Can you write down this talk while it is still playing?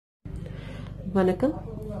வணக்கம்.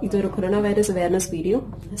 இது ஒரு corona virus awareness video.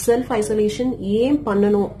 Self isolation ஏன்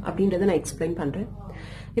பண்ணணும் அப்படின்றத நான் எக்ஸ்பிளைன் பண்றேன்.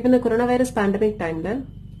 இப்போ இந்த கொரோனா வைரஸ் பேண்டமிக் டைம்ல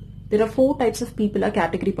there are 4 types of people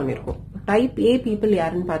category பண்ணிருக்கோம். டைப் ஏ பீப்புள்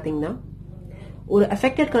யாருன்னு பாத்தீங்கன்னா, ஒரு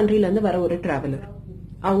அஃபெக்டட் கண்ட்ரில இருந்து வர ஒரு டிராவலர்.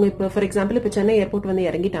 அவங்க இப்போ ஃபார் எக்ஸாம்பிள் இப்போ சென்னை ஏர்போர்ட் வந்து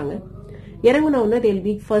இறங்கிட்டாங்க. இறங்கின உடனே they will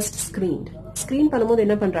be first screened. Screen பண்ணும்போது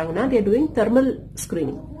என்ன பண்றாங்கன்னா, they are doing thermal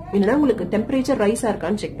screening. என்னன்னா உங்களுக்கு டெம்பரேச்சர் ரைஸா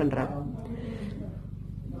இருக்கான்னு செக் பண்றாங்க.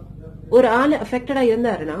 ஒரு ஆள் அஃபெக்டடா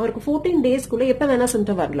இருந்தாருன்னா அவருக்கு 14 டேஸ்க்குள்ள எப்ப வேணா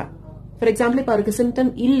சிம்டம் வரலாம். ஃபார் எக்ஸாம்பிள் இப்ப அவருக்கு சிம்டம்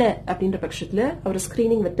இல்ல அப்படின்ற பட்சத்துல அவர்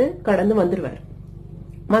ஸ்கிரீனிங் விட்டு கடந்து வந்துருவாரு.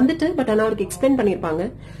 வந்துட்டு பட் ஆனா அவருக்கு எக்ஸ்பிளைன் பண்ணிருப்பாங்க,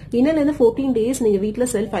 இன்னல இருந்து 14 டேஸ் நீங்க வீட்டுல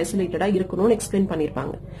செல்ஃப் ஐசோலேட்டடா இருக்கணும்னு எக்ஸ்பிளைன்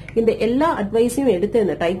பண்ணிருப்பாங்க. இந்த எல்லா அட்வைஸையும் எடுத்து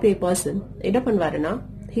இந்த டைப் ஏ பர்சன் என்ன பண்ணுவாருன்னா,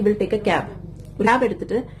 he will take a cab. ஒரு கேப்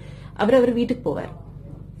எடுத்துட்டு அவர் வீட்டுக்கு போவார்.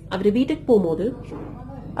 அவர் வீட்டுக்கு போகும்போது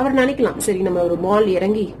அவர் நினைக்கலாம், சரி நம்ம ஒரு மால்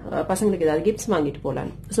இறங்கி பசங்களுக்கு ஏதாவது கிஃப்ட்ஸ் வாங்கிட்டு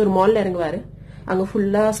போலாம். சோ ஒரு மால்ல இறங்குவாரு, அங்க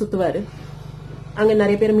ஃபுல்லா சுத்துவாரு, அங்க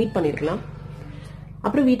நிறைய பேர் மீட் பண்ணிருக்கலாம்.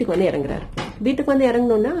 அப்புறம் வீட்டுக்கு வந்து இறங்குறாரு. வீட்டுக்கு வந்து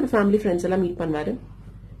இறங்கணும்னா ஒரு ஃபேமிலி ஃப்ரெண்ட்ஸ் எல்லாம் மீட் பண்ணுவாரு.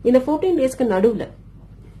 இந்த 14 டேஸ்க்கு நடுவுல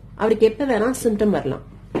அவருக்கு எப்ப வேணா சிம்டம் வரலாம்.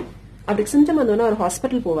 அவருக்கு சிம்டம் வந்தோன்னா அவர்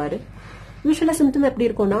ஹாஸ்பிட்டல் போவாரு. யூஸ்வலா சிம்டம் எப்படி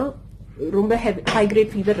இருக்கும்னா, ரொம்ப ஹை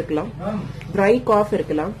கிரேட் ஃபீவர் இருக்கலாம், ட்ரை காஃப்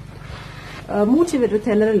இருக்கலாம், மூச்சு விடுற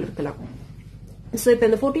திணறல் இருக்கலாம். சோ இப்ப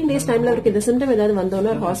இந்த 14 டேஸ் டைம்ல அவருக்கு இந்த சிம்டம் ஏதாவது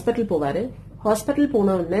வந்தோன்னா ஹாஸ்பிட்டல் போவாரு. ஹாஸ்பிட்டல்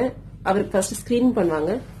போன உடனே அவருக்கு ஃபர்ஸ்ட் ஸ்கிரீனிங்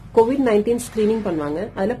பண்ணுவாங்க, COVID-19 ஸ்கிரீனிங் பண்ணுவாங்க.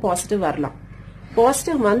 அதுல பாசிட்டிவ் வரலாம்.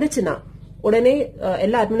 பாசிட்டிவ் வந்துச்சுன்னா உடனே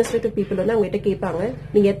எல்லா அட்மினிஸ்ட்ரேட்டிவ் பீப்புள் வந்து அவங்க கிட்ட கேட்பாங்க,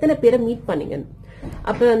 நீங்க எத்தனை பேரை மீட் பண்ணீங்க.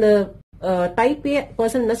 அப்ப அந்த டைப் ஏ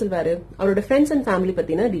பர்சன் என்ன சொல்வாரு, அவரோட ஃப்ரெண்ட்ஸ் அண்ட் ஃபேமிலி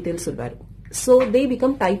பத்தின டீடைல்ஸ் சொல்வாரு. So they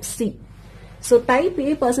become type C. So type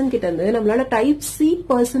A person கிட்ட இருந்து நம்மளால டைப் சி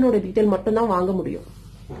பர்சனோட டீடைல் மட்டும் தான் வாங்க முடியும்.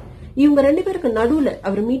 இவங்க 2 பேருக்கு நடுவுல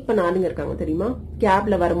அவர் மீட் பண்ண ஆளுங்க இருக்காங்க தெரியுமா.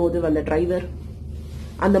 கேப்ல வரும்போது வந்த டிரைவர்,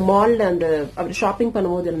 அந்த மால்ல அந்த அவர் ஷாப்பிங்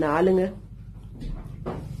பண்ணும்போது இருந்த ஆளுங்க,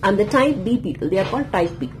 அந்த type B people, they are called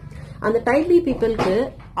type B. அந்த டைப் பி பீப்புளுக்கு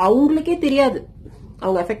அவங்களுக்கே தெரியாது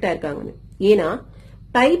அவங்க அஃபெக்ட் ஆயிருக்காங்கன்னு. ஏன்னா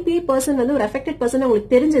டைப் ஏ பர்சன் வந்து ஒரு அஃபெக்டட் பர்சன்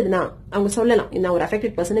அவங்களுக்கு தெரிஞ்சதுன்னா அவங்க சொல்லலாம், நான் ஒரு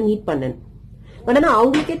அஃபெக்டட் பர்சனை மீட் பண்ணேன். பட் ஆனா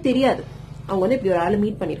அவங்களுக்கே தெரியாது அவங்க வந்து இப்படி ஒரு ஆளை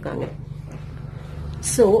மீட் பண்ணிருக்காங்க.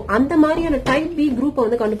 சோ அந்த மாதிரியான டைப் பி குரூப்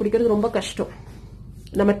வந்து கண்டுபிடிக்கிறது ரொம்ப கஷ்டம்.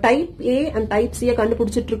 நம்ம type A and type C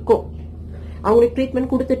கண்டுபிடிச்சிட்டு இருக்கோம், அவங்களுக்கு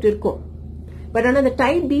ட்ரீட்மெண்ட் கொடுத்துட்டு இருக்கோம். பட் ஆனா அந்த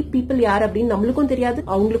டைப் பி பீப்புள் யார் அப்படின்னு நம்மளுக்கும் தெரியாது,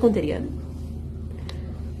 அவங்களுக்கும் தெரியாது.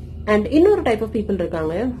 அண்ட் இன்னொரு டைப் ஆஃப் பீப்புள்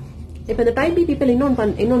இருக்காங்க. இப்ப இந்த டைப் பி பீப்புள்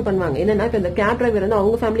இன்னொன்னு பண்ணுவாங்க என்னன்னா, இப்ப இந்த கேப் டிரைவர் வந்து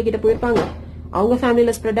அவங்க ஃபேமிலி கிட்ட போயிருப்பாங்க, அவங்க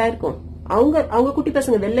ஃபேமிலியில ஸ்ப்ரெட் ஆயிருக்கும். அவங்க குட்டி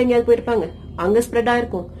பசங்க வெளில எங்கேயாவது போயிருப்பாங்க, அங்க ஸ்ப்ரெட்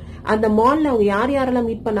ஆயிருக்கும். அந்த மால்ல அவங்க யாரெல்லாம்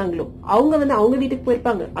மீட் பண்ணாங்களோ அவங்க வந்து அவங்க வீட்டுக்கு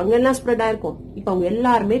போயிருப்பாங்க, அங்க எல்லாம் ஸ்ப்ரெட் ஆயிருக்கும். இப்ப அவங்க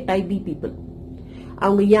எல்லாருமே டைப் பி பீப்புள்.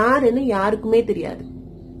 அவங்க யாருன்னு யாருக்குமே தெரியாது.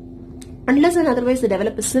 Unless and otherwise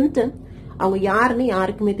develop symptom, அவங்க யாருன்னு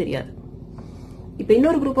யாருக்குமே தெரியாது. இப்ப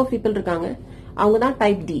இன்னொரு குரூப் ஆஃப் பீப்புள் இருக்காங்க, அவங்க தான்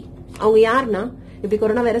டைப் டி. அவங்க யாருன்னா, இப்படி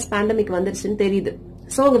கொரோனா வைரஸ் பேண்டமிக் வந்துருச்சுன்னு தெரியுது,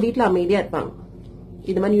 சோ அவங்க வீட்டுல அமைதியா இருப்பாங்க.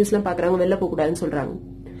 இது மாதிரி நியூஸ் எல்லாம் பாக்குறாங்க, வெளில போக கூடாதுன்னு சொல்றாங்க.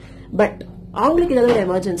 பட் அவங்களுக்கு ஏதாவது ஒரு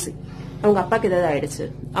எமர்ஜென்சி, அவங்க அப்பாக்கு ஏதாவது ஆயிடுச்சு,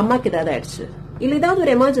 அம்மாக்கு ஏதாவது ஆயிடுச்சு, இல்ல ஏதாவது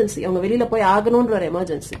ஒரு எமர்ஜென்சி, அவங்க வெளியில போய் ஆகணும்ன்ற ஒரு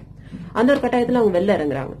எமர்ஜென்சி, அந்த ஒரு கட்டாயத்துல அவங்க வெளில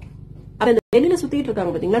இறங்குறாங்க. வெளியில சுத்திட்டு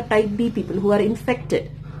இருக்காங்க பாத்தீங்களா, type D people who are infected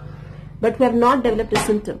but who have not developed a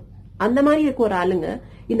symptom. அந்த மாதிரி இருக்க ஒரு ஆளுங்க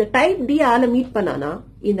இந்த டைப் டி ஆளை மீட் பண்ணானா,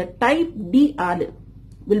 இந்த டைப் டி ஆளு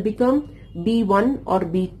will become B1 or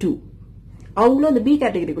B2. அவங்களும் அந்த பி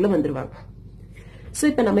கேட்டகரிக்குள்ள வந்துருவாங்க. சோ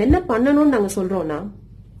இப்ப நம்ம என்ன பண்ணணும்னு நாங்க சொல்றோம்னா,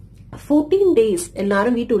 14 டேஸ்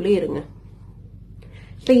எல்லாரும் வீட்டுள்ளே இருங்க.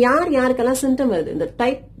 இப்ப யாருக்கெல்லாம் சிம்டம் வருது, இந்த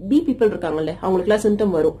டைப் பி பீப்புள் இருக்காங்கல்ல, அவங்களுக்கு எல்லாம்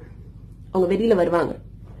சிம்டம் வரும். அவங்க வெளியில வருவாங்க,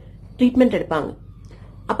 ட்ரீட்மெண்ட் எடுப்பாங்க.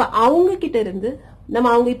 அப்ப அவங்க கிட்ட இருந்து நம்ம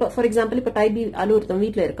அவங்க இப்ப ஃபார் எக்ஸாம்பிள் இப்ப டைப் பி ஆளு ஒருத்தன்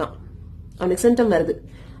வீட்டுல இருக்கான், அவனுக்கு சிம்டம் வருது,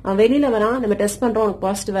 அவன் வெளியில வரான், நம்ம டெஸ்ட் பண்றோம், அவனுக்கு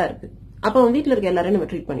பாசிட்டிவா இருக்கு. அப்ப அவன் வீட்டுல இருக்க எல்லாரையும் நம்ம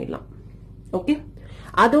ட்ரீட் பண்ணிடலாம். ஓகே,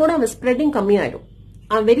 அதோட அவன் ஸ்ப்ரெட்டிங் கம்மியாயிடும்.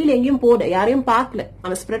 அவன் வெளியில எங்கேயும் போட யாரையும் பார்க்கல,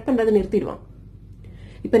 அவன் ஸ்ப்ரெட் பண்றதை நிறுத்திடுவான்.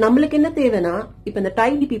 இப்ப நம்மளுக்கு என்ன தேவைன்னா, இப்ப இந்த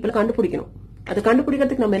டைப் டி பீப்புள் கண்டுபிடிக்கணும். அதை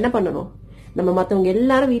கண்டுபிடிக்கிறதுக்கு நம்ம என்ன பண்ணணும், நம்ம மத்தவங்க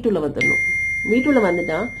எல்லாரும் வீட்டுள்ள வந்துடணும். வீட்டுள்ள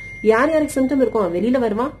வந்துட்டா யாருக்கு சிம்டம் இருக்கும் அவன் வெளியில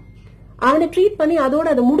வருவான், அவனை ட்ரீட் பண்ணி அதோட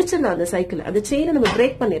அதை முடிச்சிடலாம். அந்த சைக்கிள், அந்த செயினை நம்ம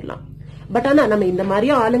பிரேக் பண்ணிடலாம். பட் ஆனா நம்ம இந்த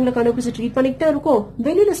மாதிரியும் ஆளுங்களை கண்டுபிடிச்சு ட்ரீட் பண்ணிக்கிட்டே இருக்கோம்,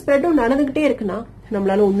 வெளியில ஸ்ப்ரெட்டும் நடந்துகிட்டே இருக்குன்னா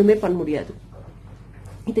நம்மளால ஒண்ணுமே பண்ண முடியாது.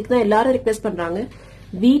 இதுக்குதான் எல்லாரும் ரிக்வெஸ்ட் பண்றாங்க,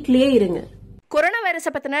 வீட்லயே இருங்க. கொரோனா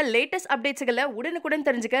வைரஸை பற்றின லேட்டஸ்ட் அப்டேட்ஸ்களை உடனுக்குடன்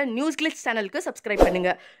தெரிஞ்சுக்க நியூஸ் கிளிட்ஸ் சேனலுக்கு சப்ஸ்கிரைப்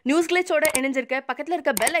பண்ணுங்க. நியூஸ் கிளிட்ஸோட இணைஞ்சிருக்க பக்கத்தில்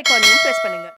இருக்க பெல் ஐக்கானையும் பிரஸ் பண்ணுங்க.